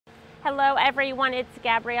Hello everyone, it's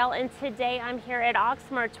Gabrielle and today I'm here at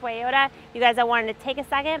Oxmoor Toyota. You guys, I wanted to take a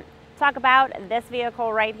second to talk about this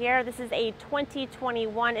vehicle right here. This is a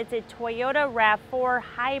 2021, it's a Toyota RAV4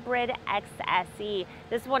 Hybrid XSE.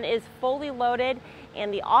 This one is fully loaded,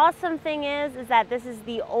 and the awesome thing is that this is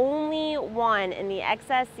the only one in the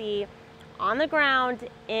XSE on the ground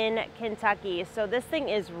in Kentucky. So this thing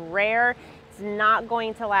is rare. It's not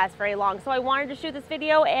going to last very long. So I wanted to shoot this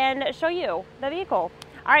video and show you the vehicle.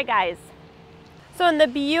 All right, guys. So in the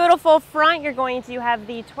beautiful front, you're going to have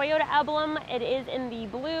the Toyota emblem. It is in the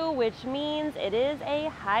blue, which means it is a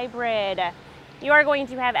hybrid. You are going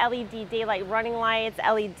to have LED daylight running lights,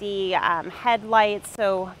 LED headlights,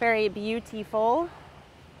 so very beautiful.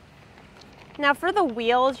 Now for the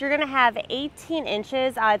wheels, you're gonna have 18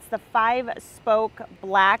 inches. It's the 5-spoke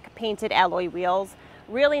black painted alloy wheels.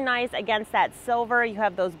 Really nice against that silver. You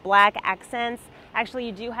have those black accents. Actually,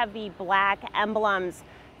 you do have the black emblems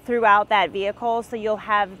throughout that vehicle. So you'll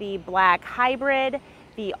have the black hybrid,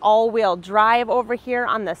 the all-wheel drive over here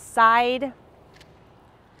on the side.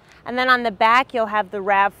 And then on the back, you'll have the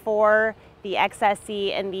RAV4, the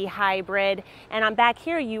XSE, and the hybrid. And on back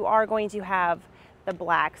here, you are going to have the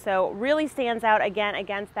black. So really stands out again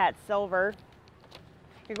against that silver.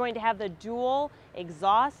 You're going to have the dual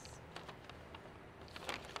exhausts.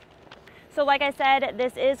 So like I said,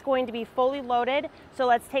 this is going to be fully loaded. So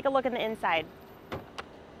let's take a look in the inside.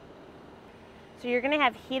 So you're going to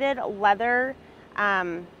have heated leather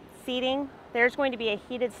seating. There's going to be a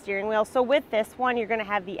heated steering wheel. So with this one, you're going to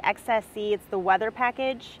have the XSE. It's the weather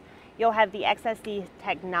package. You'll have the XSE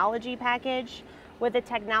technology package. With the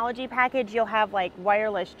technology package, you'll have like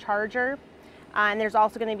wireless charger. And there's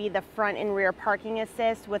also going to be the front and rear parking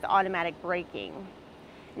assist with automatic braking.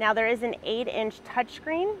 Now there is an 8-inch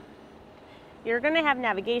touchscreen. You're going to have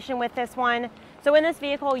navigation with this one. So in this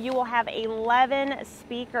vehicle, you will have 11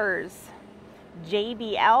 speakers.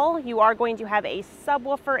 JBL, you are going to have a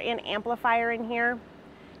subwoofer and amplifier in here.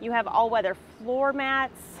 You have all-weather floor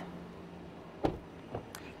mats.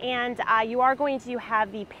 And you are going to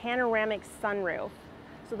have the panoramic sunroof.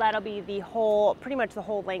 So that'll be the whole, pretty much the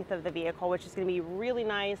whole length of the vehicle, which is going to be really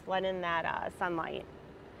nice, let in that sunlight.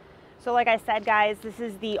 So like I said, guys, this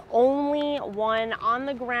is the only one on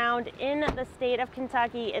the ground in the state of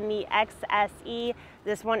Kentucky in the XSE.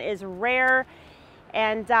 This one is rare,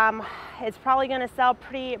 and it's probably going to sell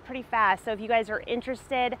pretty fast. So if you guys are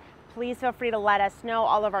interested, please feel free to let us know.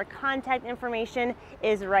 All of our contact information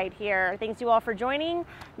is right here. Thanks you all for joining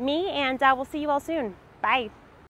me, and we'll see you all soon. Bye.